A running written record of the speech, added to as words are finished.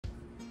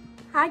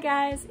Hi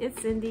guys, it's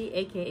Cyndi,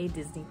 aka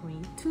Disney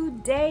Queen.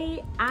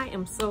 Today I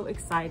am so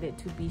excited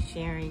to be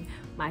sharing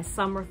my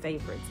summer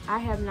favorites. I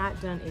have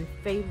not done a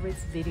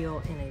favorites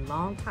video in a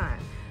long time,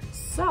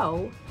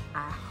 so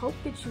I hope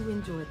that you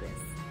enjoy this.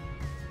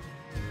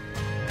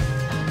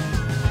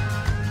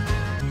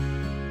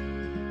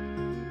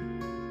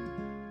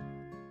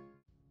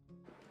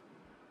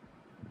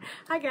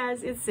 Hi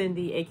guys, it's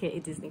Cyndi, aka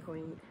Disney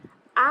Queen.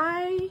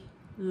 I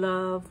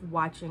love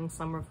watching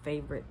summer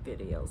favorite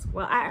videos.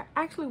 Well, I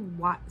actually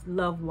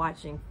love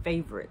watching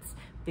favorites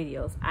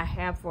videos. I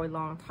have for a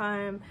long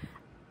time.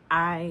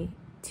 I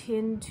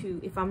tend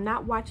to, if I'm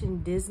not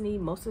watching Disney,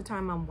 most of the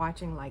time I'm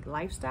watching like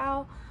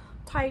lifestyle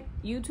type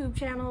YouTube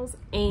channels,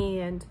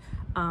 and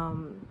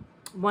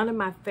one of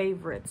my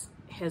favorites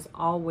has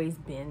always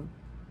been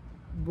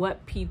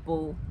what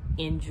people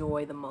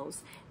enjoy the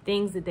most,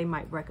 things that they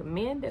might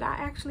recommend that I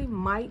actually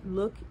might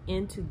look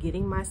into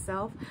getting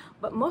myself.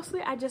 But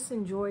mostly I just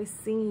enjoy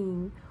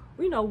seeing,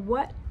 you know,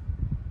 what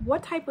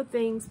type of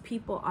things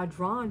people are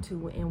drawn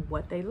to and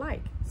what they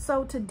like.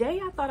 So today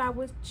I thought I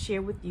would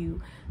share with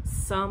you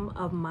some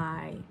of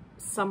my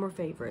summer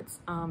favorites.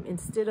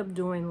 Instead of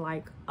doing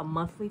like a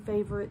monthly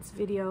favorites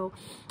video,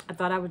 I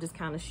thought I would just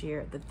kind of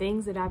share the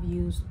things that I've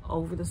used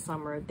over the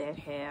summer that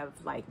have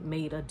like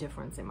made a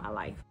difference in my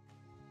life.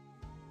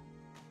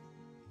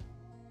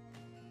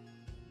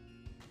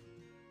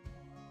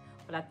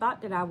 But I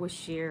thought that I would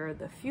share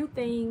the few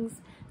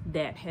things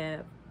that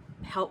have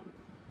helped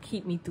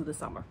keep me through the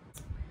summer.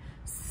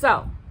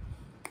 So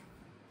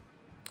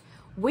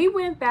we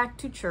went back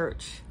to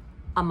church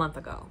a month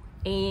ago,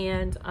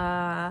 and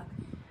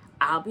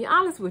I'll be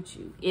honest with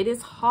you, it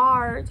is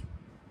hard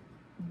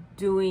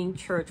doing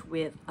church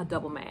with a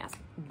double mask,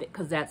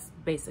 because that's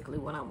basically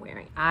what I'm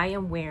wearing. I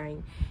am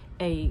wearing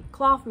a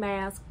cloth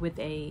mask with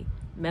a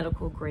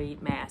medical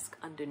grade mask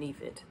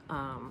underneath it.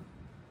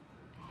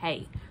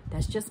 Hey,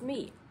 that's just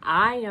me.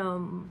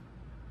 I'm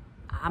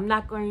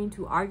not going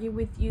to argue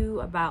with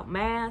you about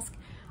mask.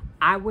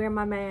 I wear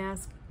my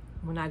mask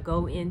when I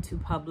go into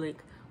public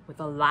with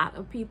a lot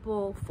of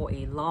people for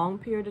a long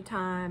period of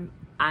time.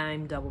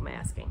 I'm double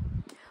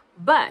masking.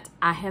 But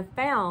I have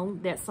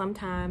found that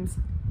sometimes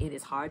it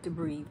is hard to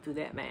breathe through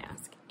that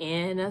mask.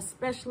 And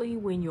especially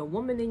when you're a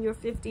woman in your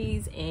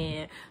 50s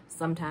and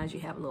sometimes you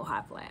have a little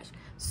hot flash.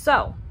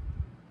 So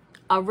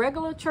a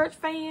regular church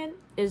fan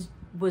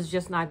was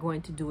just not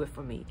going to do it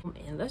for me.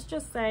 And let's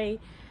just say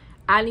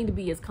I need to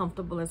be as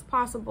comfortable as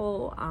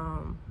possible.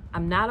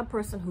 I'm not a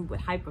person who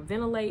would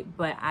hyperventilate,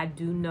 but I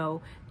do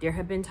know there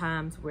have been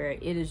times where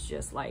it is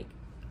just like,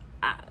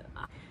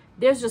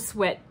 there's just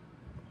sweat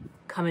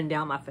coming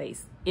down my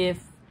face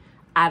if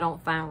I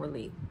don't find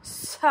relief.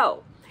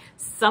 So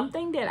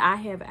something that I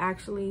have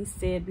actually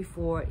said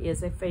before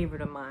is a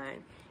favorite of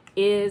mine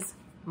is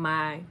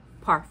my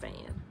park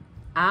fan.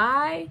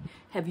 I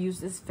have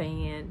used this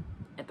fan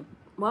at the,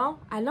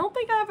 well, I don't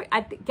think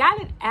I got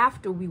it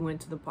after we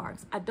went to the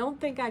parks. I don't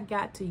think I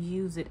got to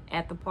use it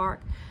at the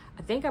park.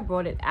 I think I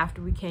brought it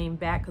after we came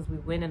back, because we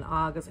went in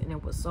August and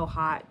it was so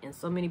hot and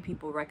so many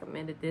people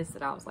recommended this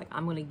that I was like,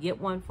 I'm gonna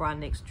get one for our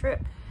next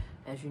trip.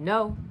 As you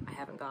know, I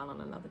haven't gone on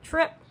another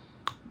trip,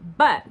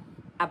 but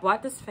I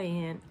bought this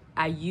fan.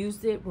 I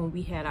used it when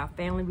we had our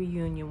family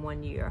reunion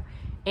one year,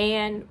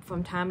 and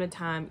from time to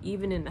time,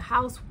 even in the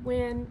house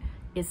when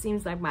it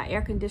seems like my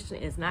air conditioner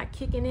is not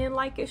kicking in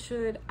like it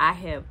should, I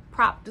have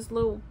propped this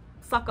little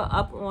sucker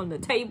up on the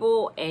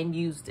table and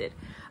used it.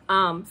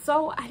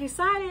 So I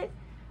decided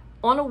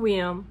on a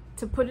whim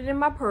to put it in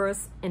my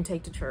purse and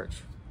take to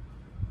church.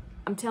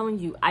 I'm telling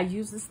you, I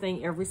use this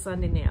thing every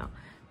Sunday now.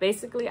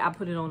 Basically, I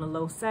put it on a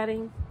low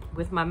setting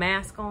with my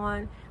mask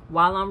on.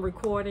 While I'm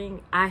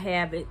recording, I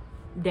have it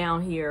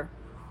down here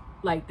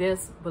like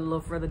this, but a little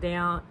further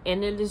down.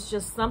 And it is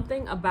just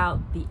something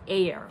about the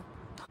air.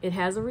 It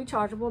has a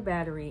rechargeable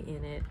battery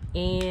in it,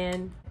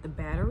 and the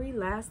battery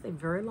lasts a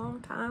very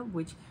long time,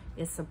 which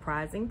is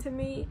surprising to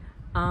me.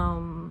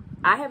 I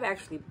have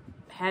actually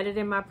had it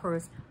in my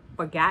purse,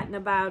 forgotten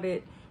about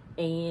it,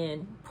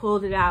 and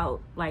pulled it out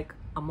like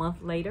a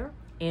month later,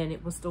 and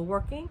it was still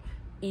working.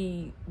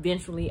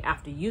 Eventually,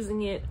 after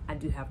using it, I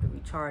do have to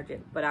recharge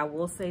it. But I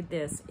will say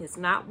this, it's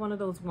not one of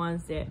those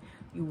ones that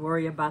you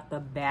worry about the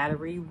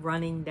battery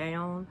running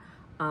down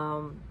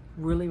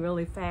really,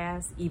 really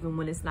fast, even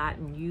when it's not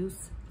in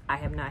use. I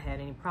have not had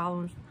any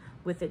problems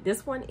with it.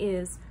 This one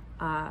is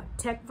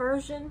tech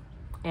version,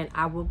 and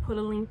I will put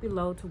a link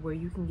below to where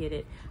you can get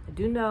it. I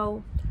do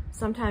know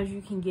sometimes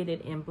you can get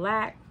it in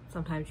black,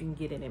 sometimes you can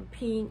get it in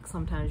pink,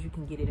 sometimes you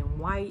can get it in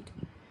white.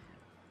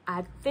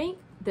 I think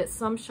that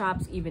some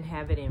shops even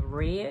have it in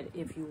red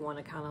if you want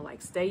to kind of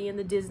like stay in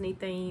the Disney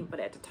theme, but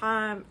at the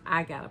time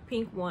I got a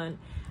pink one.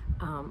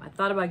 I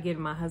thought about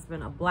getting my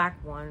husband a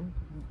black one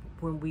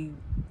when we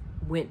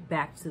went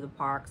back to the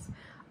parks.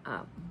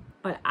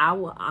 But I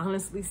will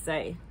honestly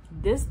say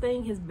this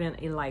thing has been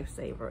a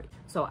lifesaver.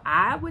 So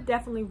I would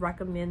definitely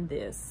recommend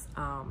this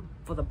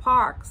for the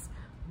parks,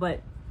 but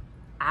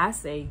I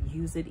say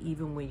use it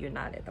even when you're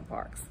not at the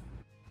parks.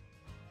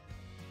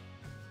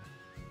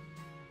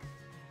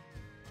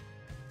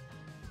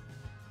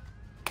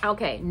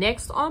 Okay,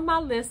 next on my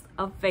list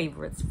of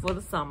favorites for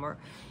the summer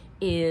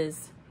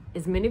is,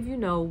 as many of you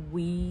know,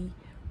 we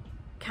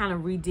kind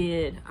of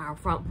redid our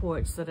front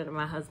porch so that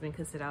my husband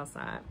could sit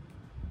outside.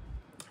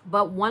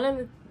 But one of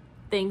the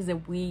things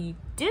that we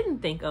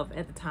didn't think of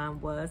at the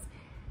time was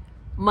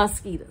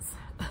mosquitoes.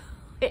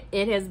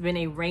 It has been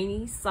a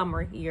rainy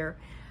summer here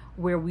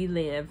where we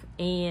live,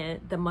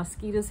 and the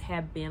mosquitoes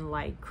have been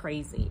like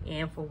crazy.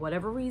 And for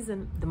whatever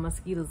reason, the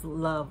mosquitoes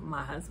love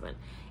my husband.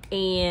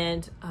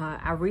 And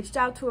I reached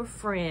out to a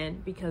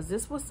friend because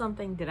this was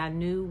something that I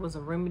knew was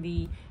a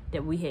remedy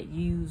that we had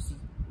used,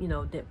 you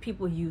know, that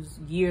people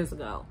used years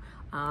ago.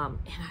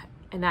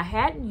 And I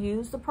hadn't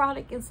used the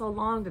product in so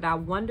long that I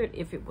wondered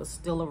if it was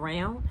still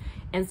around.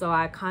 And so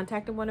I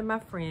contacted one of my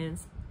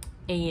friends,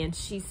 and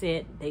she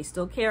said they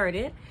still carried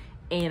it.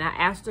 And I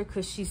asked her,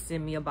 could she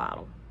send me a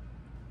bottle?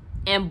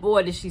 And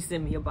boy, did she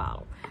send me a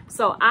bottle.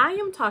 So I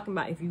am talking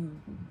about, if you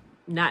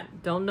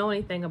don't know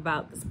anything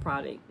about this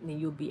product, then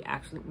you'll be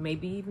actually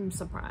maybe even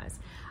surprised.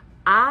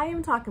 I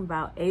am talking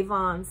about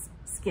Avon's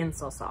Skin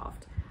So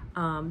Soft,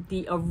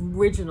 the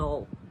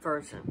original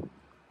version.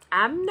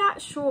 I'm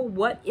not sure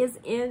what is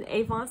in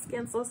Avon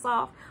Skin So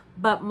Soft,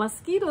 but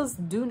mosquitoes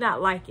do not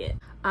like it.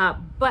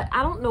 But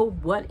I don't know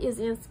what is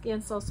in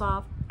Skin So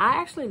Soft. I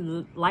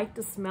actually like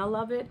the smell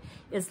of it.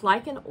 It's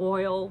like an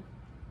oil,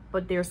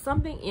 but there's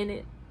something in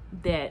it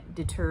that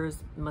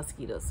deters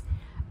mosquitoes.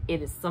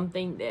 It is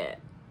something that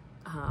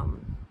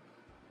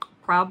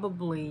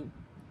probably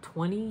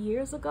 20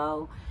 years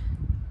ago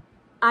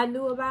I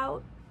knew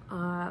about,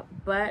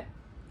 but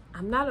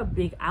I'm not a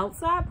big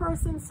outside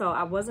person, so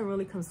I wasn't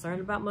really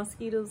concerned about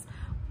mosquitoes,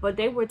 but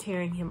they were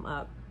tearing him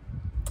up.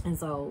 And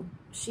so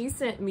she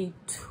sent me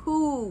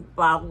 2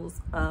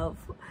 bottles of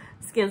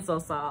Skin So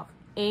Soft,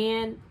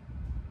 and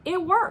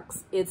it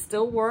works. It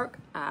still works.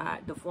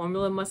 The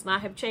formula must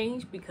not have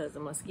changed because the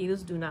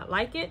mosquitoes do not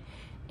like it,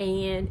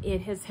 and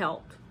it has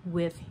helped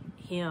with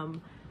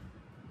him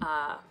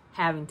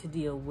having to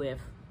deal with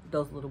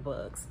those little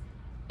bugs.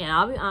 And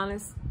I'll be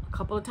honest, a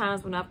couple of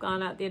times when I've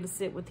gone out there to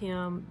sit with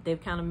him,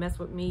 they've kind of messed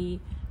with me.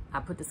 I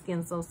put the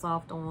Skin So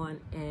Soft on,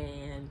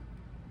 and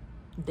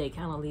they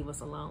kind of leave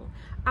us alone.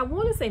 I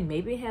want to say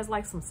maybe it has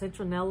like some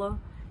citronella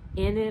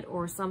in it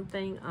or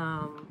something.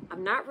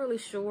 I'm not really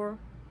sure.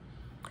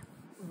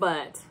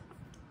 But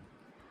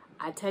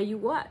I tell you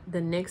what,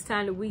 the next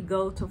time that we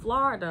go to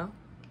Florida,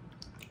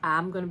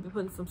 I'm going to be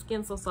putting some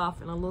Skin So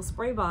Soft in a little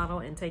spray bottle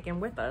and taking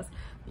with us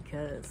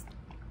because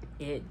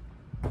it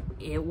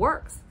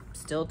works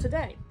still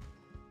today.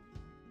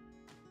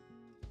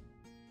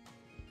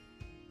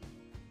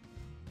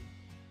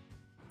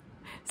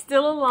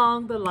 Still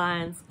along the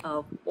lines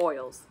of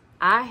oils,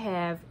 I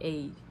have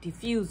a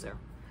diffuser,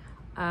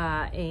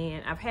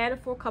 and I've had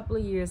it for a couple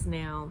of years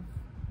now.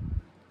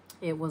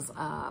 It was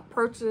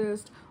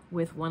purchased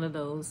with one of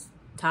those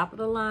top of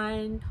the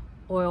line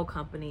oil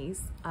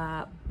companies,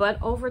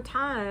 but over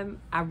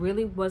time I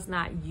really was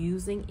not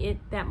using it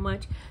that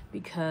much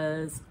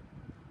because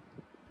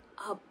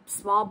a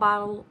small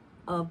bottle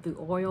of the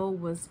oil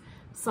was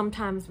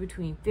sometimes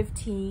between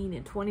 $15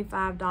 and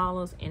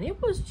 $25, and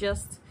it was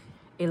just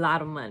a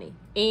lot of money.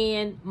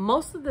 And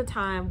most of the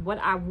time what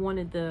I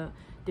wanted the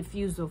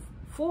diffuser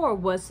for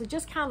was to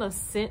just kind of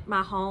scent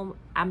my home.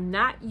 I'm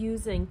not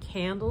using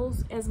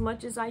candles as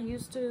much as I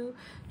used to,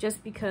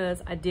 just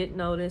because I did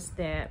notice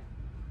that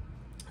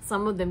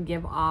some of them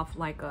give off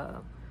like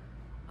a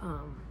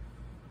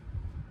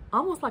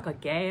almost like a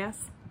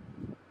gas,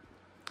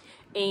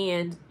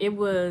 and it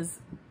was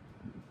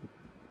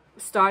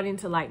starting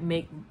to like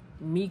make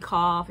me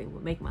cough. It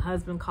would make my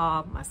husband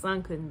cough. My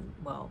son couldn't,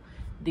 well,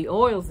 the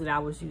oils that I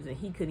was using,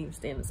 he couldn't even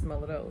stand the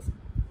smell of those.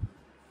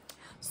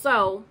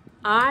 So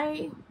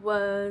I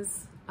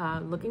was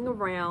looking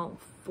around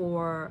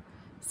for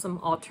some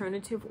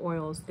alternative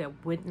oils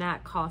that would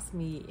not cost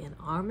me an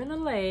arm and a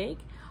leg,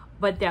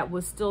 but that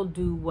would still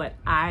do what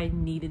I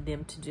needed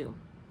them to do.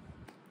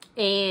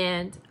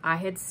 And I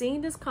had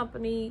seen this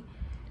company,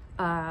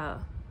 I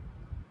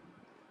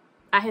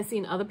had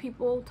seen other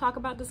people talk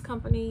about this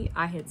company.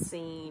 I had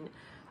seen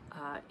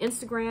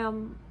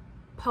Instagram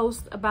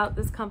posts about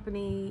this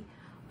company,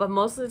 but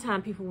most of the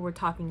time people were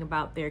talking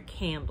about their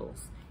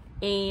candles.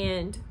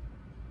 And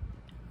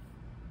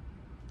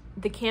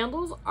the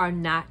candles are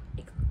not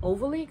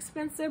overly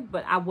expensive,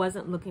 but I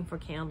wasn't looking for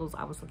candles.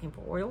 I was looking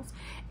for oils,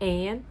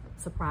 and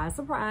surprise,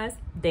 surprise,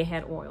 they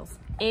had oils.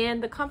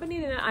 And the company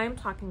that I am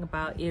talking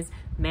about is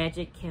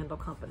Magic Candle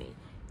Company,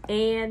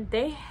 and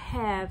they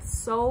have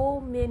so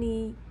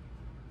many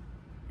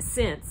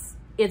scents,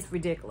 it's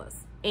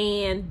ridiculous.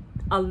 And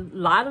a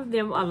lot of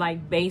them are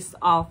like based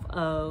off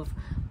of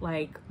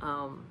like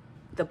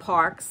the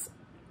parks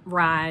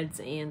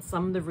rides and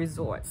some of the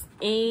resorts.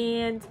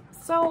 And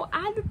so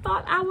I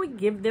thought I would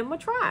give them a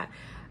try.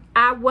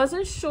 I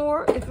wasn't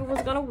sure if it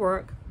was gonna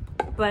work,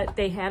 but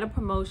they had a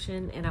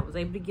promotion and I was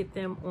able to get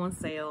them on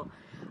sale.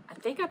 I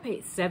think I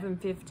paid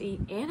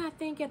 $7.50, and I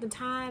think at the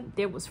time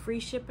there was free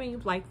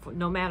shipping, like for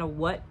no matter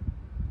what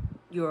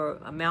your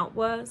amount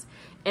was.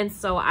 And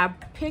so I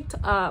picked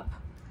up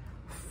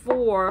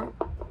 4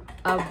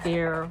 of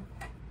their,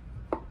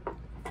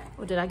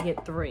 or did I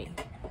get 3?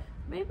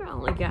 Maybe I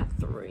only got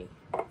 3.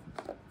 I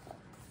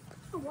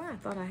don't know why I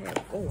thought I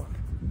had 4.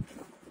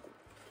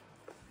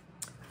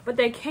 But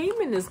they came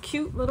in this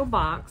cute little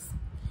box.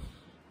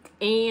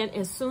 And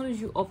as soon as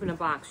you open the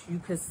box, you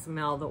could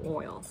smell the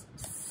oils.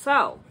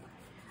 So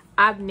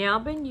I've now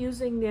been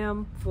using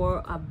them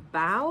for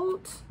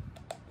about,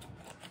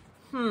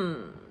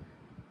 been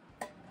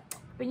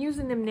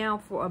using them now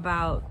for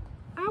about,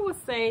 I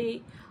would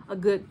say a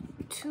good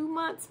 2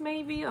 months,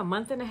 maybe a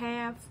month and a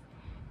half.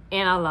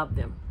 And I love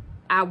them.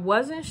 I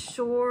wasn't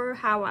sure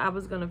how I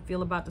was going to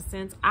feel about the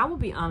scents. I will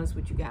be honest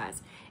with you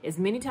guys. As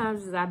many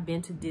times as I've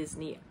been to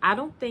Disney, I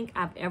don't think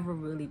I've ever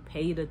really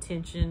paid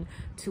attention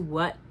to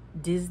what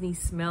Disney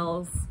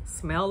smell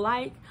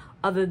like,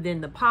 other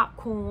than the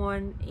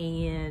popcorn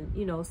and,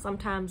 you know,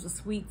 sometimes the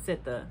sweets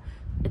at the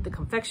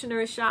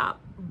confectionery shop.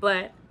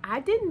 But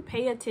I didn't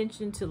pay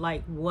attention to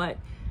like what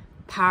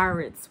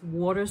Pirates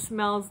water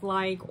smells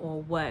like,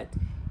 or what,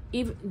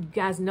 even, you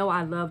guys know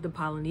I love the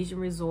Polynesian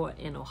Resort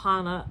in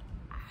Ohana.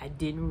 I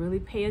didn't really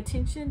pay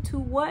attention to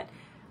what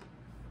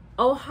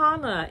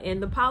Ohana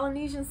and the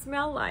Polynesian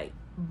smell like.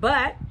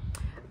 But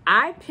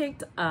I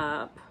picked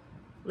up,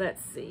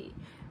 let's see,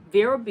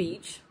 Vera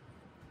Beach.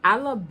 I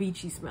love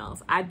beachy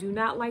smells. I do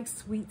not like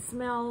sweet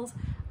smells.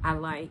 I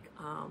like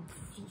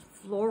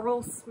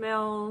floral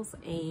smells,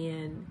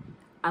 and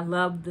I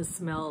love the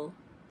smell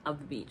of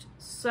the beach.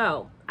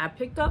 So I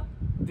picked up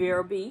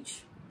Vera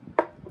Beach.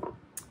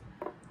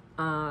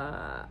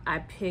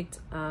 I picked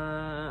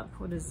up,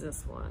 what is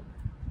this one?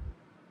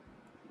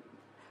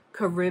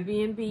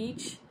 Caribbean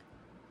Beach.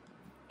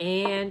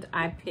 And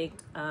I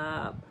picked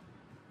up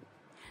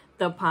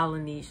the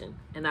Polynesian.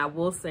 And I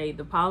will say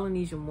the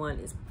Polynesian one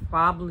is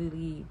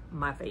probably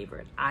my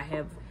favorite. I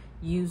have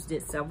used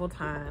it several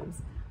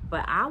times.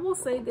 But I will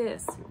say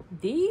this,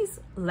 these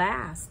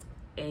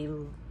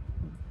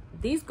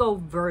go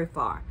very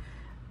far.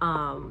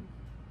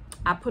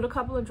 I put a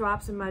couple of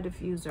drops in my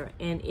diffuser,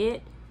 and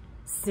it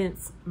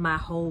scents my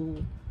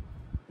whole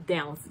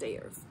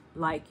downstairs.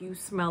 Like, you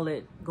smell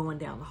it going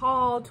down the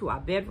hall to our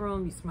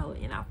bedroom, you smell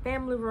it in our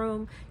family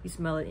room, you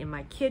smell it in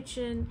my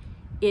kitchen.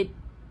 It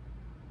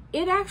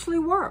actually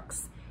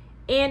works.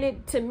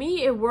 And to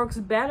me, it works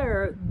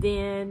better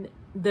than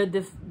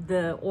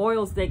the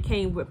oils that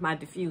came with my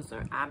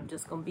diffuser. I'm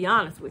just gonna be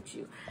honest with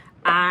you.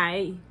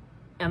 I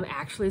am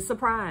actually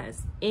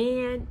surprised.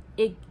 And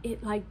it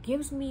like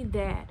gives me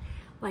that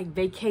like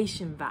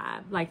vacation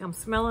vibe. Like, I'm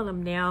smelling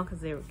them now because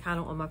they're kind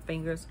of on my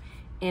fingers,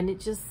 and it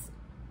just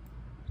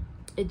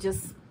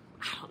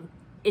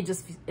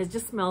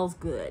smells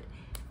good.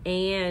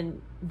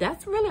 And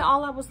that's really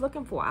all I was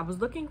looking for. I was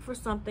looking for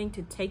something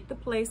to take the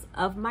place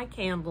of my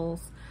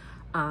candles,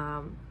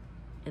 and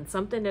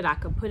something that I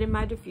could put in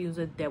my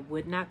diffuser that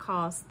would not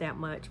cost that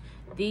much.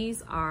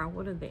 These are,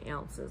 what are the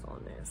ounces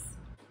on this?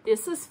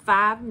 This is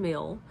 5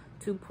 ml,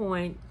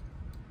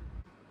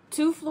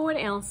 2.2 fluid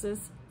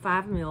ounces,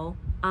 5 ml.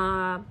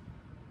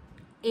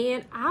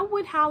 And I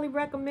would highly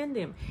recommend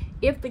them.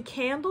 If the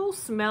candles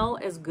smell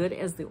as good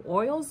as the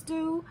oils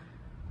do,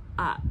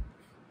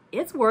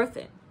 it's worth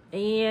it.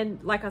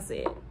 And like I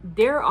said,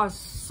 there are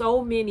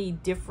so many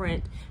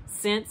different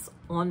scents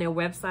on their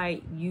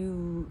website.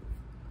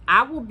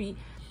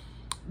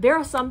 There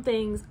are some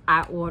things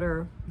I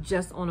order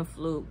just on a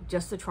fluke,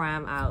 just to try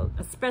them out,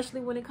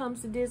 especially when it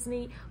comes to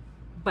Disney.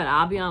 But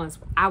I'll be honest,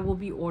 I will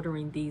be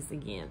ordering these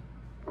again.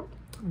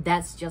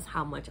 That's just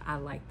how much I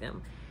like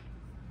them.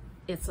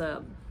 It's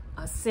a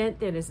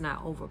scent that is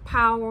not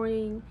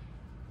overpowering.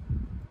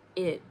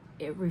 It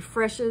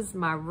refreshes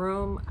my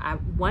room.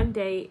 One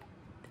day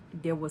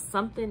there was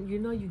something, you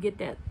know, you get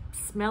that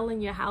smell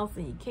in your house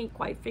and you can't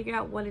quite figure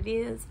out what it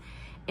is.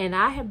 And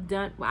I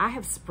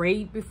have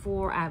sprayed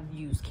before, I've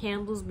used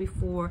candles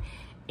before,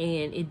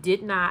 and it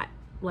did not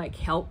like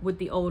help with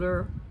the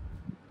odor.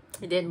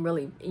 It didn't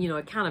really, you know,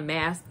 it kind of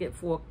masked it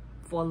for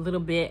a little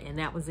bit, and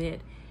that was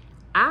it.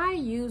 I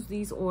use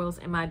these oils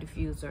in my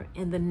diffuser,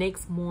 and the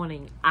next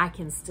morning I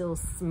can still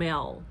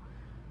smell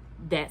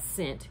that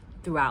scent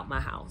throughout my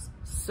house.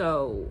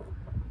 So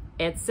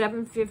at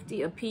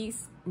 $7.50 a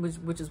piece,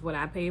 which is what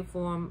I paid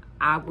for them,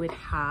 I would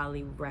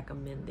highly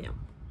recommend them.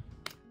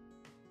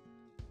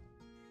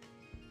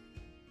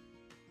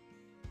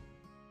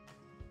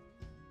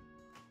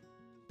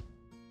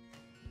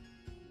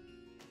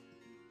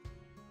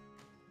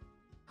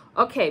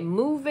 Okay,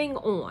 moving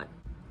on.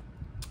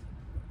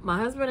 My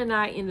husband and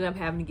I ended up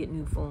having to get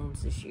new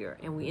phones this year,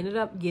 and we ended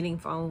up getting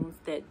phones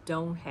that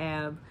don't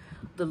have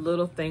the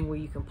little thing where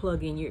you can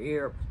plug in your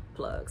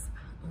earplugs.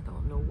 I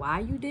don't know why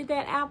you did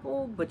that,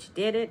 Apple, but you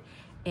did it,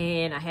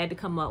 and I had to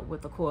come up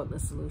with a cordless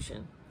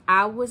solution.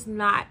 I was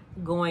not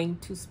going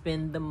to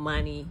spend the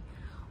money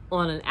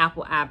on an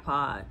Apple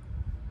iPod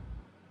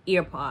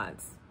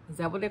earpods. Is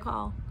that what they're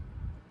called?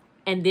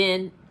 And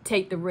then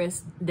take the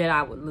risk that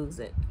I would lose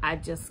it. I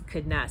just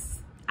could not.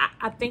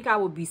 I think I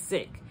would be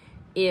sick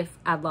if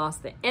I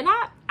lost it. And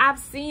I've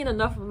seen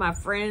enough of my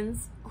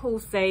friends who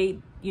say,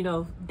 you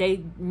know,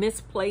 they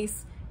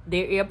misplace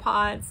their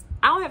earpods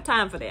I don't have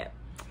time for that.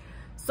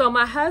 So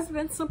my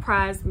husband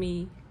surprised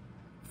me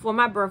for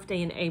my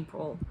birthday in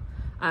April,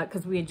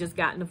 because we had just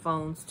gotten the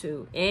phones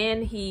too.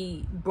 And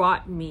he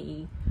brought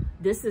me,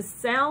 this is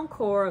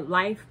Soundcore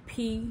Life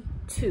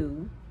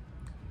P2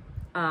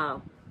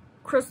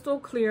 crystal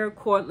clear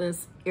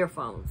cordless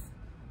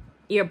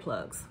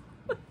earplugs.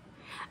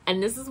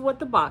 And this is what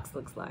the box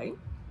looks like.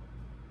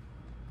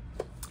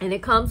 And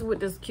it comes with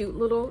this cute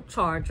little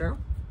charger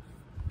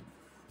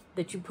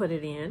that you put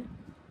it in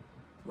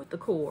with the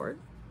cord.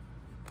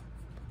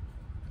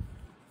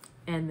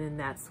 And then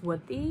that's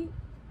what the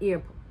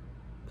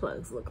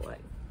earplugs look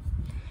like.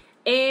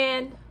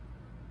 And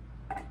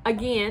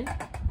again,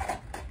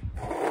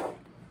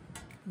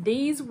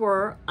 these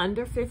were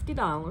under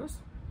 $50.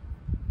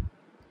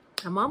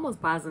 I'm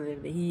almost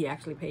positive that he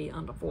actually paid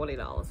under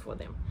 $40 for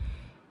them.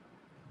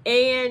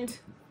 And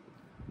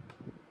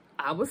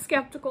I was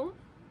skeptical,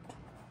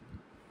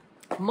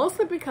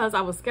 mostly because I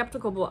was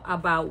skeptical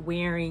about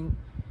wearing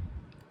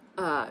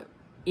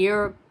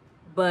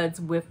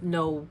earbuds with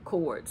no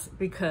cords,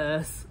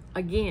 because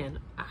again,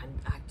 I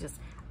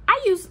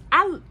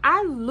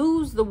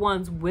lose the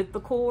ones with the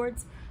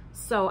cords.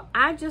 So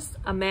I just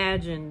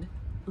imagined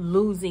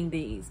losing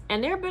these.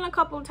 And there have been a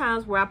couple of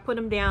times where I put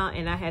them down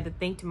and I had to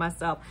think to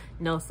myself,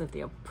 no,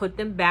 Cynthia, put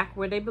them back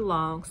where they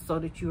belong so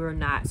that you are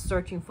not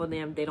searching for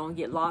them. They don't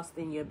get lost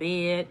in your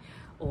bed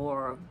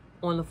or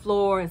on the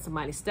floor and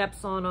somebody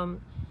steps on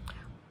them.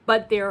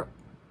 But they're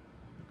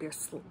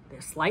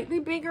slightly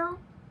bigger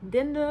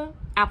than the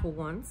Apple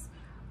ones.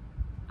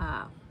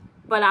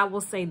 But I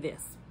will say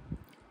this,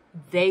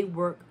 they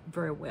work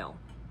very well.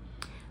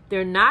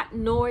 They're not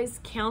noise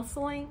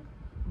canceling,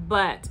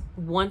 but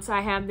once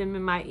I have them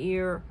in my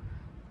ear,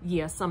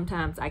 yeah,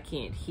 sometimes I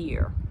can't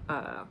hear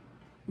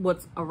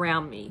what's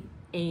around me.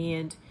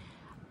 And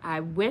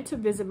I went to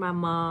visit my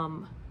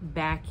mom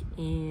back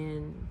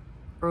in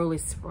early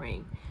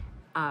spring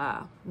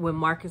when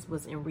Marcus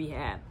was in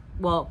rehab.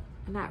 Well,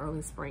 not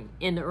early spring,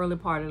 in the early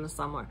part of the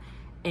summer.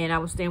 And I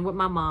was staying with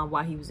my mom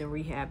while he was in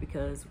rehab,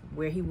 because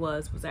where he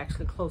was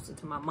actually closer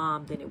to my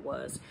mom than it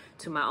was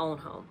to my own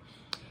home.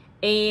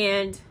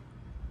 And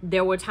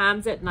there were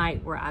times at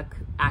night where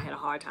I had a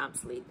hard time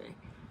sleeping.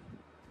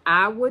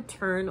 I would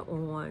turn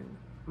on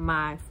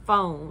my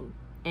phone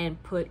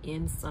and put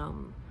in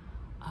some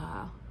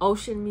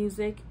ocean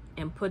music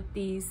and put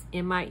these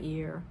in my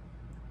ear,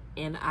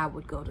 and I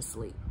would go to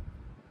sleep.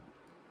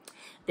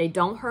 They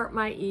don't hurt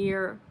my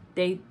ear.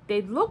 They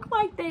look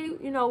like they,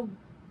 you know,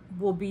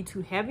 will be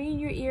too heavy in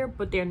your ear,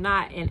 but they're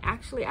not. And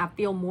actually, I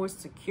feel more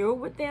secure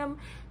with them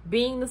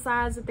being the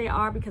size that they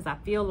are, because I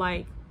feel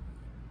like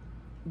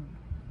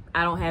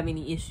I don't have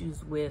any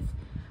issues with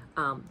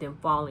them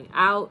falling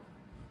out.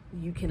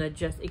 You can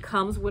adjust. It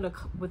comes with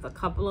a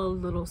couple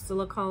of little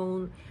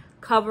silicone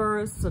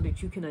covers so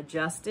that you can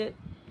adjust it.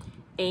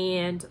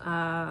 And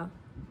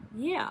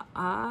yeah,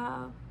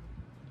 I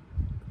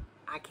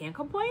can't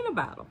complain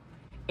about them.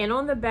 And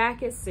on the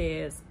back it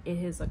says it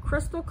is a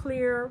crystal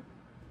clear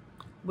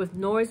with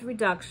noise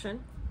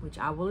reduction, which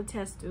I will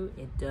attest to.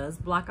 It does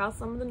block out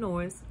some of the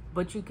noise,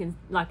 but you can,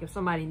 like, if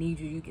somebody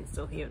needs you, you can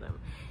still hear them.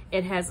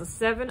 It has a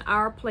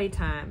 7-hour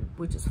playtime,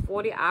 which is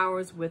 40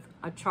 hours with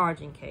a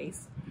charging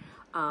case.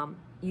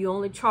 You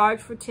only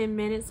charge for 10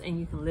 minutes and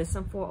you can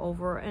listen for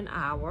over an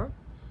hour.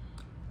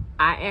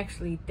 I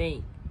actually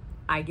think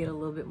I get a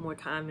little bit more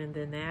time in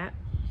than that.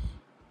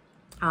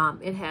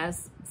 It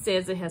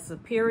says it has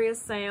superior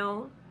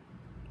sound.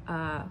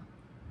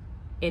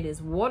 It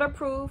is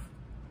waterproof,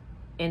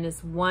 and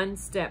it's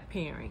one-step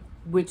pairing,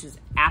 which is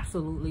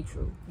absolutely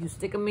true. You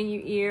stick them in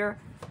your ear,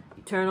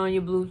 you turn on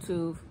your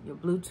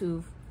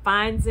Bluetooth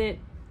finds it,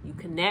 you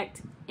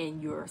connect,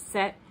 and you're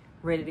set,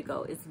 ready to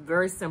go. It's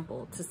very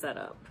simple to set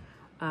up.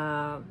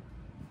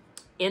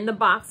 In the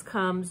box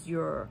comes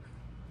your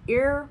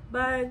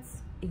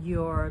earbuds,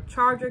 your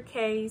charger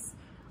case,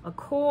 a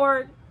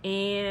cord,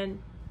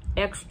 and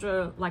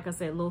extra, like I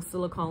said, little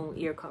silicone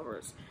ear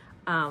covers.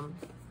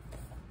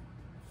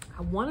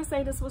 I want to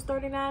say this was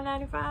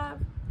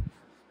 $39.95,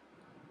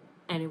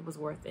 and it was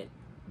worth it.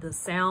 The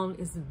sound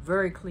is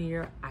very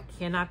clear. I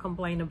cannot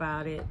complain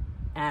about it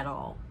at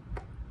all.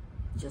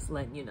 Just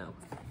letting you know.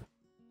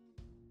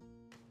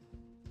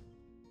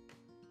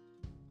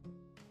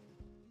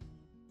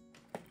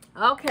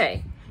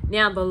 Okay,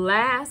 now the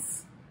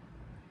last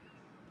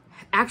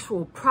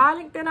actual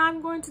product that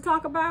I'm going to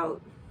talk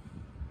about,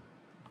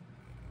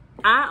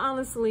 I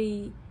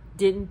honestly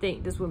didn't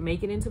think this would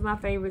make it into my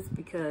favorites,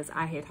 because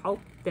I had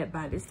hoped that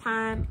by this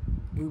time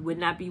we would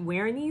not be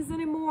wearing these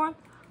anymore,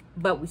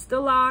 but we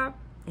still are.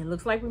 It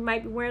looks like we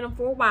might be wearing them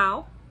for a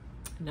while,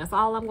 and that's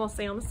all I'm going to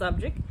say on the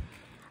subject.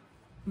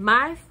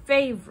 My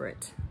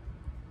favorite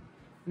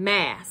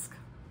mask.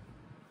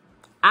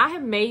 I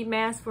have made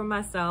masks for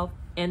myself,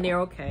 and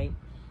they're okay.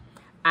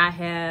 I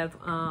have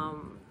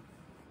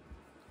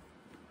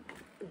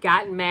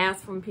gotten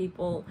masks from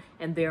people,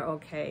 and they're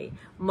okay.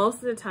 Most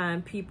of the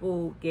time,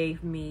 people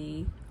gave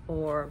me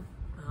or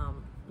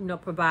you know,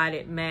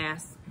 provided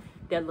masks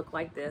that look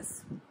like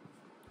this.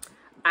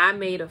 I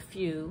made a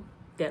few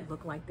that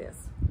look like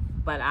this.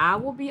 but I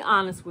will be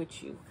honest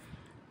with you.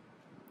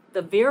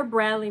 The Vera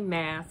Bradley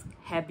mask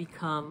have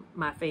become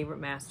my favorite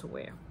mask to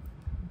wear.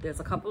 There's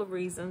a couple of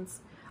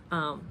reasons.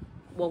 Well,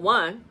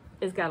 one,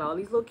 it's got all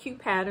these little cute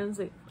patterns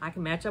that I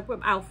can match up with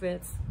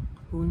outfits.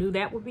 Who knew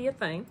that would be a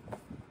thing?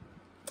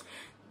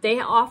 They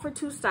offer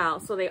two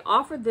styles. So they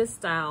offer this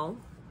style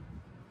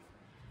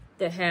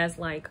that has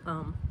like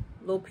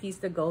little piece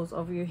that goes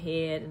over your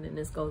head, and then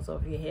this goes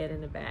over your head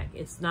in the back.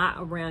 It's not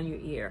around your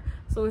ear.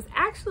 So it's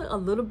actually a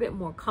little bit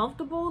more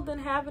comfortable than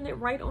having it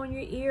right on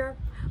your ear.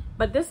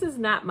 But this is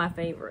not my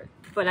favorite.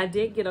 But I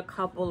did get a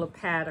couple of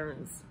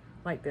patterns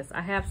like this.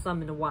 I have some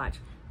in the wash.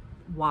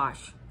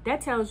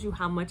 That tells you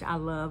how much I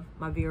love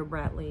my Vera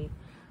Bradley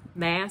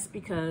masks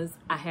because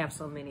I have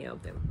so many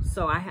of them.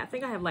 So I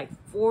think I have like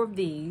 4 of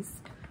these,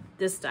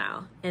 this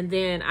style. And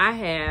then I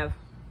have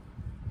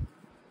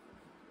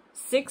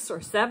 6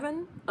 or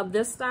 7 of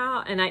this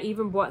style. And I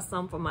even bought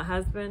some for my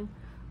husband.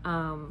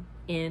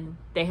 And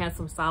they had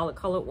some solid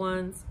colored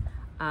ones.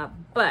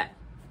 But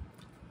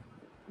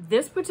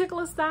this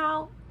particular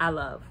style, I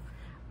love.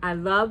 I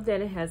love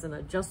that it has an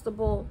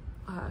adjustable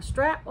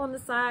strap on the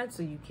side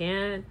so you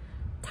can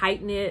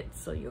tighten it,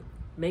 so you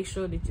make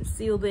sure that you're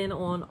sealed in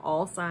on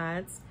all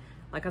sides.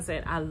 Like I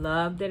said, I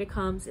love that it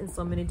comes in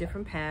so many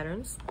different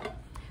patterns.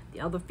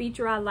 The other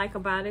feature I like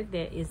about it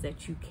is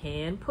that you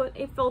can put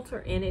a filter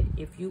in it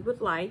if you would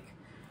like.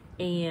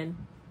 And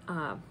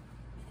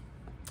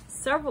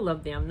several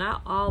of them,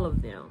 not all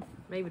of them,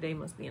 maybe they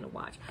must be in a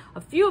watch.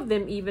 A few of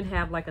them even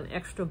have like an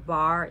extra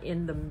bar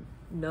in the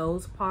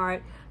nose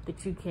part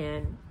that you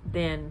can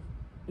then,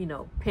 you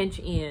know, pinch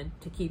in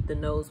to keep the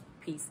nose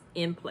piece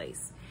in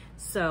place.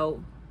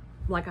 So,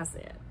 like I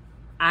said,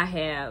 I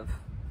have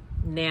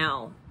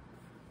now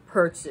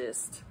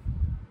purchased,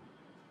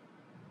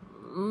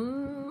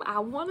 I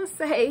want to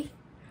say,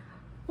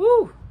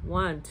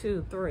 1,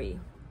 2, 3,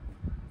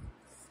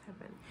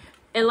 7.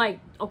 And like,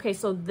 okay,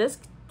 so this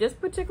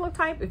particular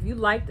type, if you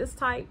like this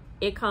type,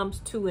 it comes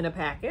 2 in a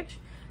package.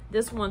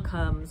 This one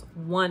comes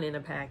 1 in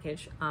a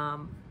package.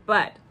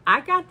 But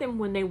I got them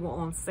when they were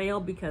on sale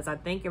because I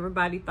think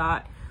everybody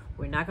thought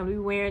we're not going to be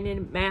wearing any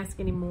mask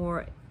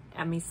anymore.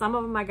 I mean, some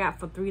of them I got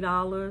for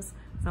 $3.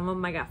 Some of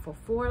them I got for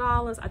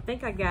 $4. I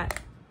think I got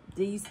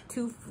these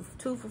two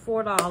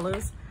for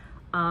 $4.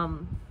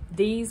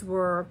 These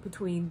were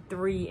between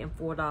 $3 and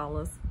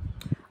 $4.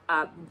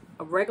 A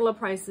regular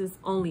price is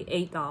only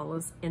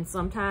 $8. And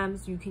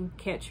sometimes you can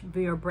catch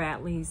Vera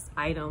Bradley's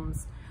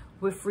items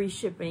with free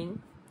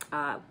shipping.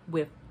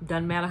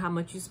 Doesn't matter how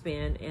much you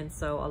spend. And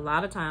so a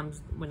lot of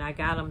times when I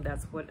got them,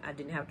 that's what I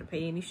didn't have to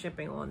pay any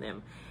shipping on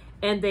them.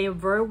 And they are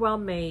very well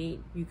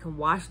made. You can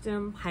wash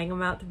them, hang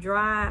them out to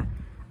dry,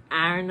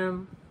 iron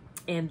them,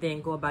 and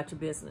then go about your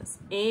business.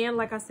 And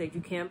like I said,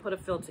 you can put a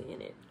filter in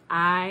it.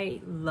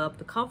 I love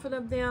the comfort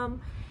of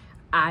them.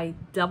 I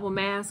double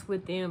mask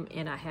with them,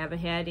 and I haven't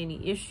had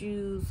any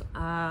issues.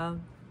 They're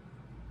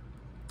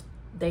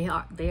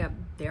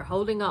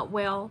holding up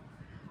well.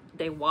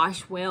 They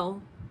wash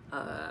well.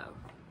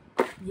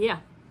 Yeah,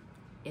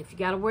 if you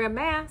gotta wear a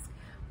mask,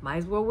 might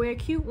as well wear a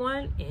cute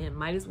one and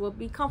might as well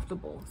be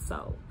comfortable.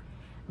 So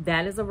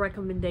that is a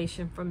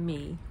recommendation from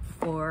me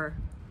for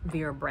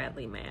Vera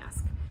Bradley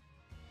mask.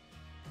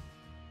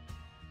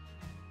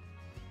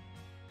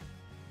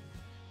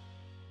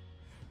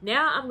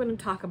 Now I'm going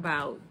to talk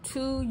about 2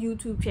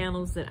 YouTube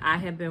channels that I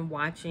have been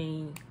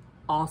watching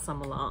all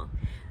summer long.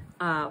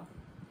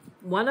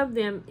 One of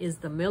them is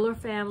the Miller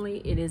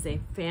family. It is a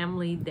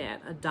family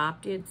that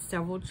adopted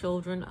several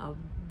children of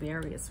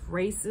various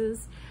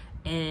races,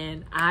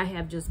 and I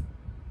have just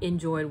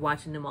enjoyed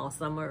watching them all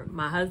summer.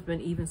 My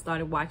husband even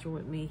started watching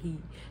with me.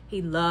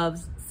 He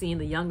loves seeing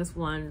the youngest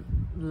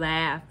one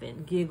laugh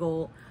and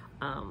giggle,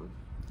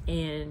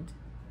 and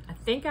I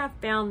think I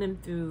found them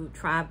through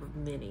Tribe of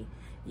Many.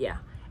 Yeah.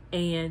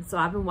 And so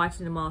I've been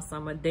watching them all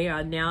summer. They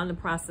are now in the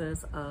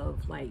process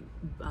of like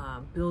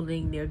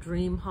building their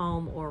dream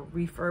home or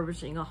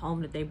refurbishing a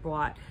home that they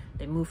bought.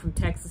 They moved from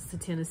Texas to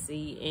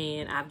Tennessee,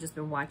 and I've just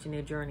been watching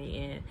their journey.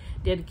 And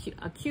they're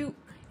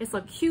it's a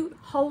cute,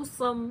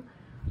 wholesome,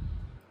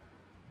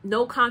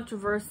 no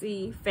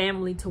controversy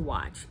family to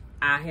watch.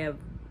 I have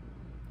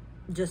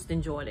just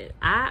enjoyed it.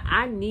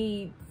 I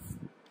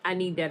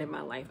need that in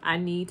my life. I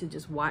need to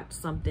just watch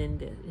something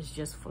that is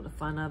just for the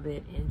fun of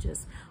it and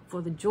just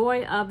for the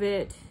joy of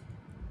it.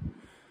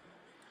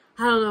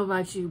 I don't know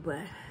about you, but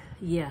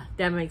yeah,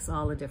 that makes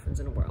all the difference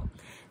in the world.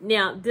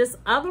 Now, this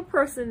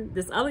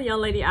other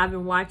young lady I've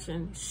been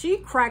watching, she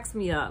cracks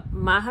me up.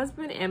 My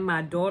husband and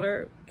my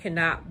daughter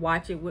cannot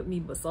watch it with me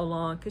but so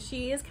long because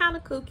she is kind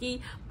of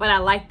kooky, but I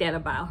like that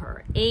about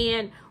her.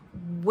 And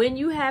when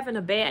you having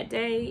a bad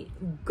day,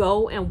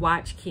 go and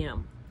watch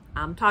Kim.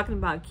 I'm talking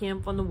about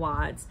Kim from the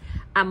Wads.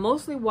 I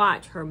mostly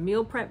watch her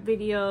meal prep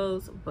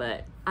videos,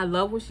 but I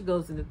love when she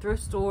goes into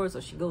thrift stores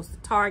or she goes to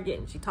Target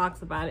and she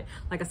talks about it.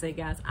 Like I said,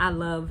 guys, I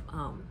love,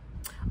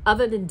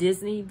 other than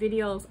Disney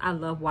videos, I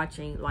love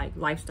watching like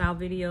lifestyle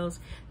videos.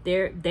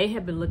 They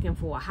have been looking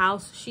for a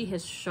house. She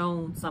has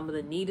shown some of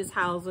the neatest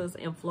houses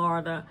in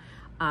Florida.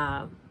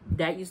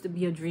 That used to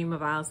be a dream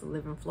of ours to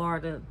live in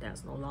Florida.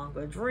 That's no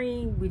longer a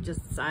dream. We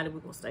just decided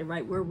we're going to stay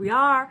right where we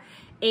are.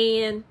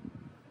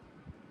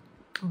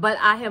 But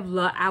I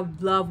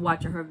love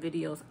watching her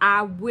videos.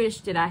 I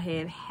wish that I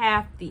had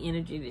half the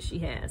energy that she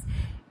has.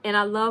 And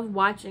I love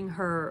watching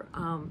her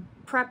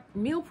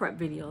meal prep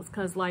videos,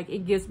 because like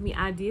it gives me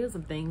ideas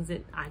of things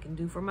that I can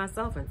do for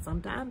myself. And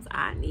sometimes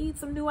I need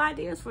some new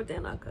ideas for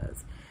dinner,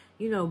 because,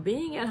 you know,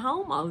 being at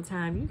home all the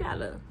time, you got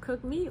to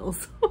cook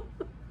meals.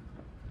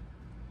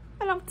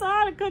 And I'm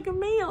tired of cooking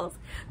meals.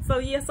 So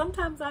yeah,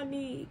 sometimes I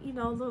need, you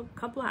know, a little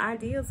couple of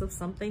ideas of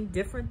something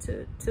different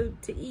to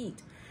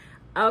eat.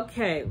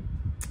 Okay.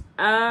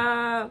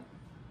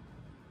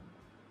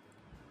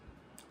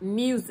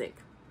 Music.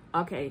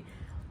 Okay.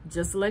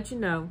 Just to let you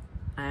know,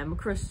 I am a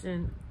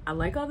Christian. I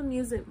like all the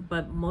music,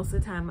 but most of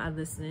the time I'm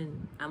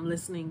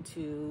listening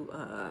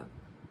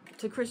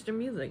to Christian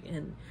music.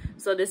 And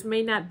so this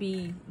may not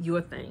be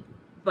your thing,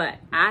 but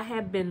I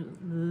have been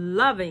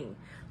loving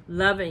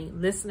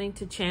listening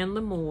to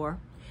Chandler Moore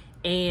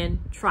and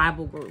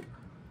Tribal Group.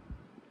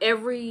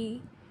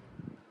 Every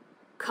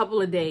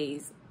couple of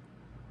days,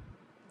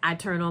 I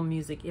turn on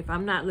music. If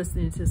I'm not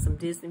listening to some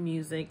Disney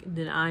music,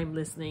 then I'm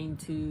listening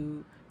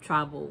to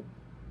Tribal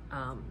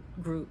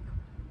Group.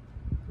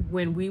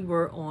 When we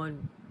were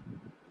on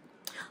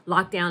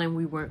lockdown and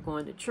we weren't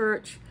going to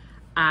church,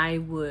 I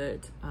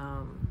would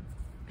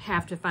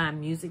have to find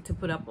music to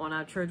put up on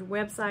our church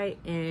website,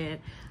 and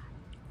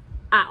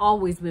I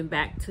always went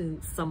back to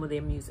some of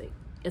their music.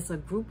 It's a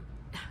group,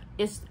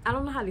 I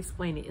don't know how to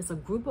explain it. It's a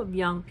group of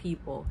young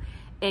people,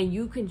 and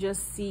you can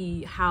just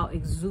see how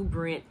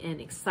exuberant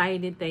and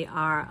excited they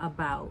are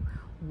about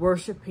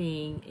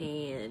worshiping,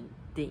 and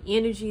the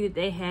energy that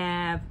they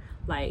have.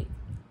 Like,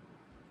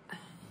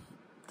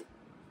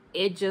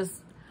 it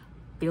just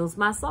fills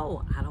my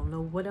soul. I don't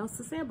know what else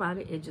to say about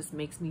it. It just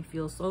makes me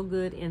feel so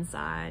good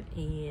inside,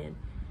 and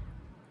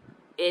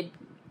it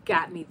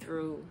got me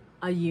through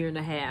a year and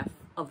a half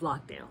of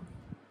lockdown.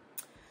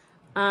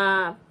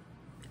 I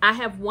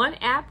have one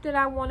app that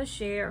I want to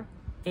share,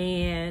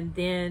 and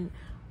then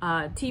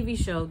a TV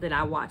show that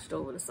I watched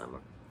over the summer.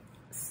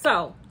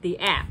 So the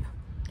app,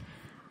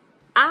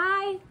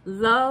 I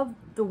love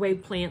the way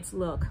plants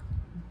look,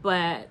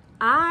 but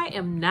I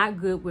am not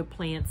good with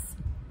plants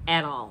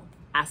at all.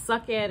 I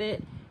suck at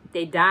it.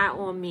 They die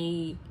on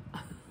me.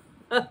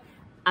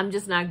 I'm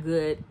just not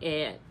good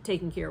at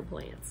taking care of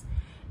plants.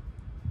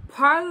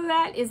 Part of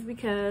that is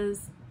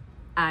because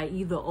I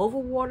either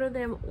overwater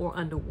them or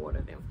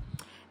underwater them.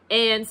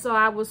 And so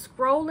I was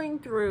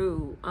scrolling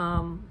through,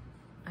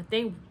 I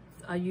think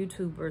a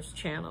YouTuber's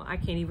channel. I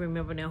can't even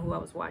remember now who I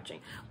was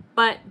watching.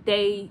 But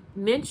they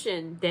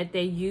mentioned that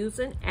they use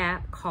an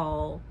app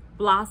called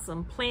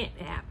Blossom Plant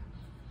App.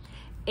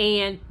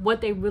 And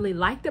what they really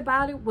liked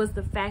about it was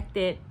the fact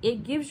that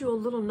it gives you a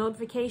little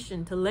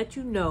notification to let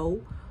you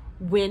know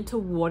when to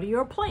water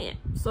your plant.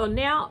 So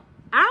now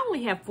I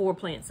only have 4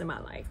 plants in my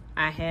life.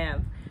 I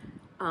have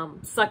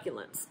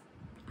succulents.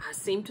 I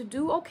seem to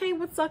do okay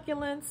with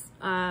succulents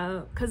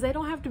because they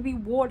don't have to be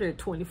watered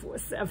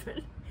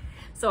 24/7.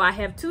 So I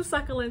have 2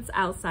 succulents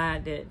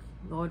outside that,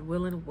 Lord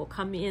willing, will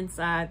come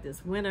inside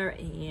this winter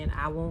and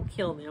I won't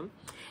kill them.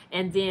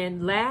 And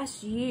then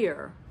last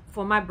year,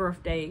 for my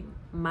birthday,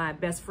 my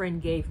best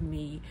friend gave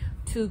me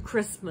 2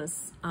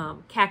 Christmas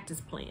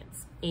cactus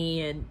plants,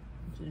 and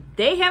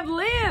they have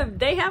lived.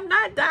 They have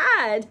not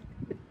died.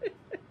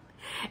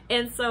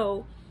 And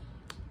so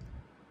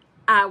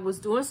I was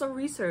doing some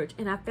research,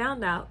 and I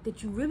found out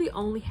that you really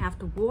only have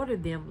to water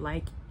them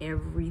like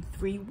every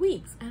 3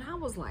 weeks. And I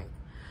was like,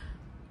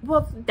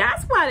 well,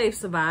 that's why they've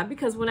survived,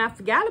 because when I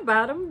forgot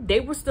about them, they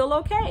were still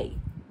okay.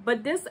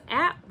 But this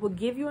app will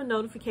give you a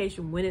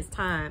notification when it's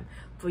time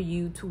for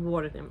you to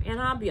water them. And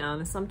I'll be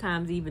honest,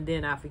 sometimes even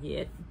then I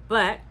forget.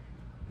 But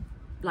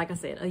like I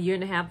said, a year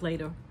and a half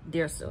later,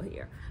 they're still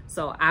here.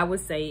 So I would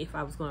say, if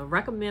I was going to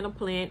recommend a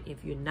plant,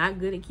 if you're not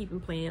good at keeping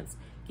plants,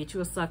 get you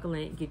a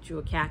succulent, get you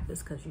a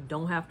cactus, because you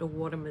don't have to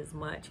water them as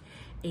much.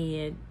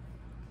 And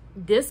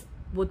this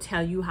will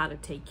tell you how to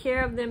take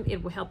care of them.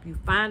 It will help you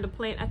find a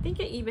plant. I think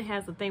it even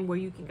has a thing where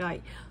you can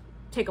like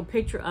take a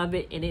picture of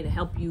it, and it'll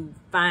help you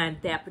find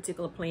that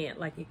particular plant.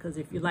 Like, because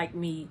if you're like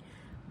me,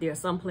 there are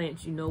some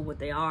plants you know what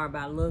they are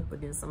by look,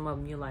 but then some of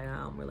them you're like, I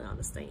don't really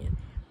understand.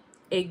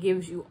 It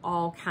gives you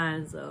all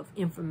kinds of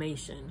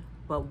information.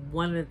 But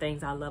one of the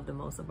things I love the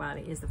most about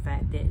it is the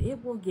fact that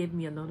it will give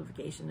me a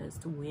notification as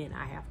to when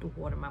I have to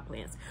water my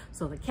plants.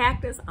 So the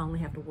cactus, I only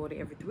have to water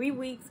every 3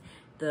 weeks.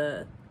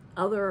 The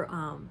other,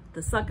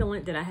 the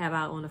succulent that I have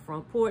out on the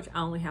front porch,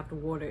 I only have to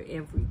water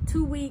every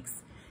 2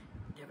 weeks.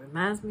 That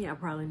reminds me, I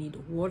probably need to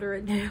water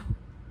it now.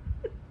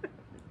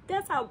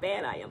 That's how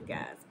bad I am,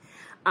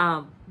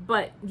 guys.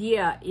 But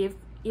yeah,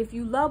 if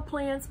you love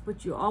plants,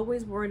 but you're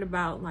always worried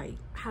about like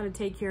how to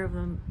take care of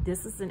them,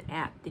 this is an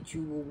app that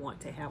you will want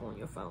to have on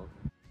your phone.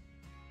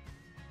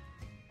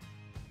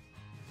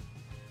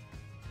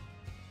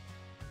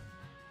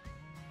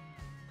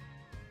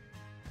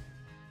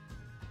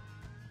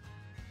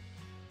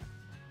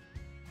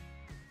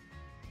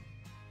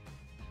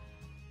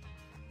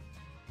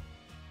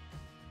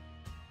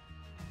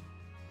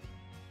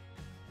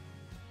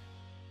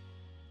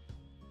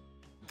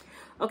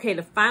 Okay,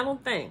 the final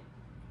thing.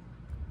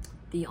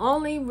 The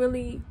only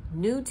really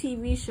new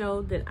TV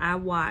show that I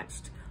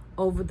watched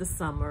over the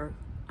summer,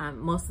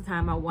 most of the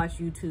time I watch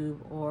YouTube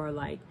or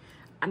like,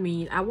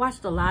 I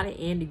watched a lot of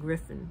Andy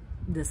Griffin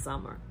this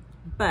summer.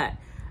 But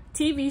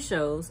TV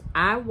shows,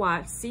 I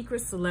watched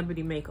Secret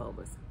Celebrity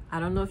Makeovers.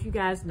 I don't know if you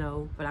guys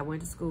know, but I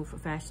went to school for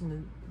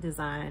fashion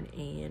design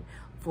and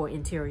for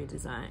interior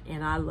design.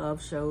 And I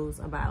love shows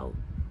about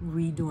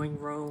redoing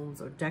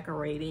rooms or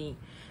decorating.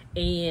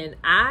 And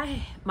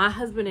my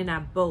husband and I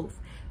both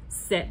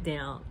sat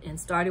down and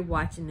started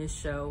watching this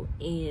show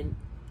and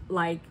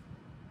like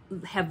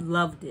have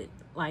loved it.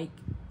 Like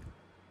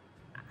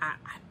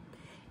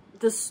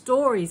the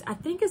stories, I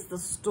think it's the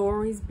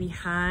stories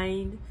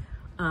behind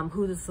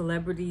who the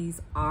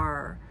celebrities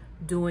are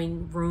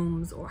doing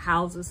rooms or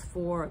houses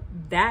for.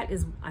 That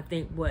is, I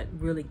think, what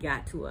really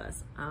got to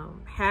us.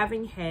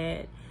 Having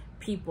had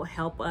people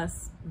help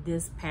us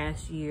this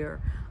past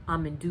year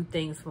and do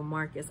things for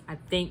Marcus, I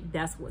think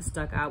that's what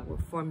stuck out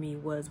for me,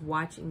 was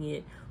watching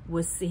it,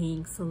 was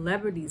seeing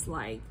celebrities,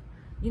 like,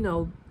 you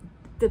know,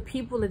 the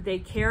people that they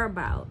care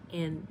about.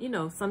 And, you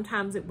know,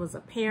 sometimes it was a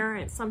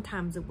parent,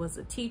 sometimes it was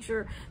a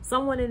teacher,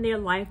 someone in their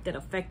life that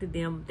affected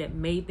them, that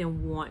made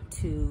them want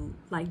to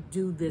like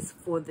do this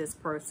for this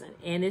person.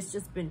 And it's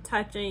just been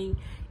touching.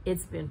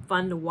 It's been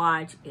fun to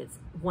watch. It's,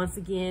 once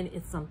again,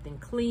 it's something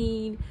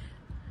clean.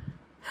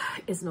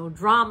 It's no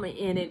drama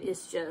in it.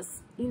 It's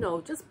just, you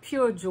know, just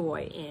pure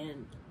joy.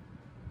 And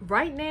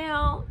right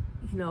now,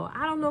 you know,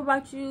 I don't know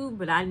about you,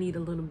 but I need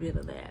a little bit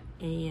of that.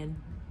 And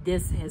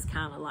this has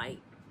kind of like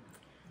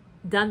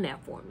done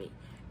that for me.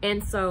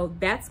 And so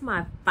that's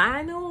my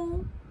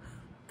final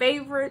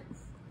favorite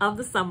of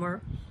the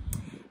summer.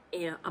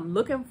 And I'm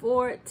looking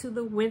forward to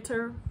the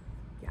winter.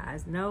 You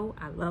guys know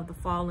I love the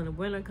fall and the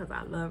winter because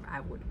I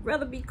would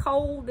rather be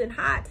cold than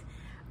hot.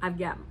 I've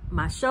got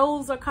my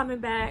shows are coming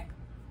back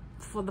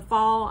for the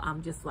fall.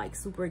 I'm just like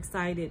super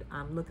excited.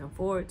 I'm looking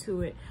forward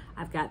to it.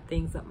 I've got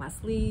things up my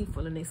sleeve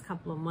for the next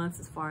couple of months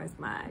as far as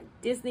my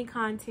Disney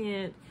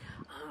content.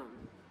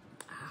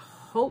 I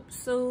hope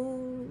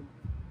soon,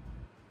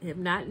 if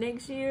not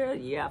next year,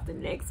 year after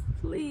next,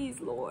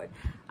 please, Lord,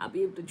 I'll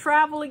be able to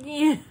travel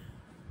again.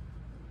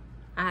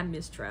 I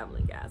miss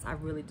traveling, guys. I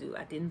really do.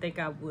 I didn't think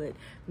I would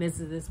miss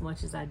it as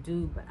much as I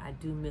do, but I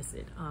do miss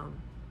it.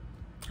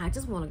 I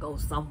just want to go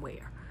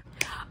somewhere.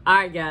 All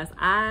right, guys,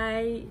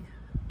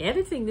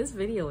 editing this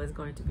video is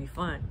going to be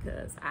fun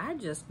because I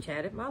just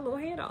chatted my little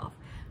head off.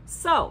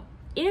 So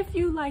if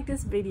you like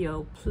this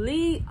video,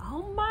 please,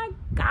 oh my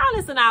God,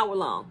 it's an hour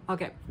long.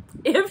 Okay.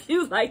 If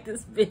you like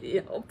this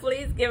video,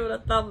 please give it a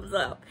thumbs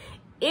up.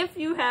 If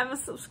you haven't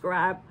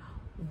subscribed,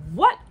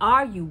 what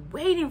are you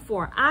waiting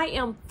for? I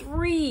am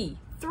three.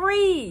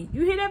 You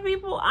hear that,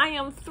 people? I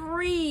am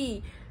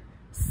 3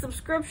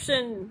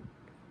 subscribers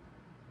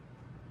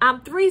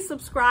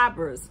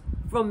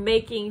from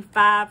making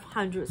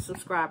 500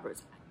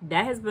 subscribers.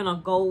 That has been a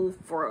goal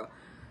for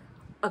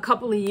a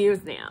couple of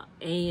years now.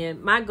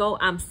 And my goal,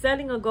 I'm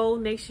setting a goal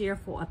next year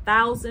for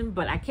 1,000,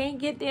 but I can't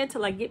get there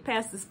until I get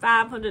past this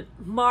 500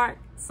 mark.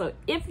 So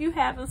if you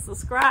haven't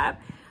subscribed,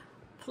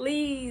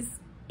 please,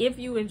 if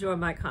you enjoy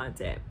my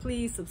content,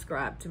 please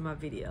subscribe to my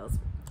videos.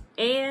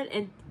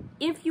 And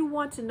if you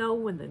want to know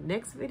when the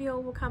next video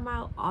will come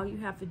out, all you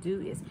have to do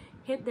is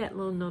hit that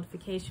little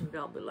notification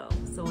bell below.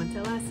 So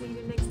until I see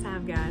you next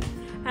time, guys,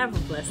 have a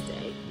blessed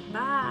day.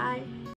 Bye.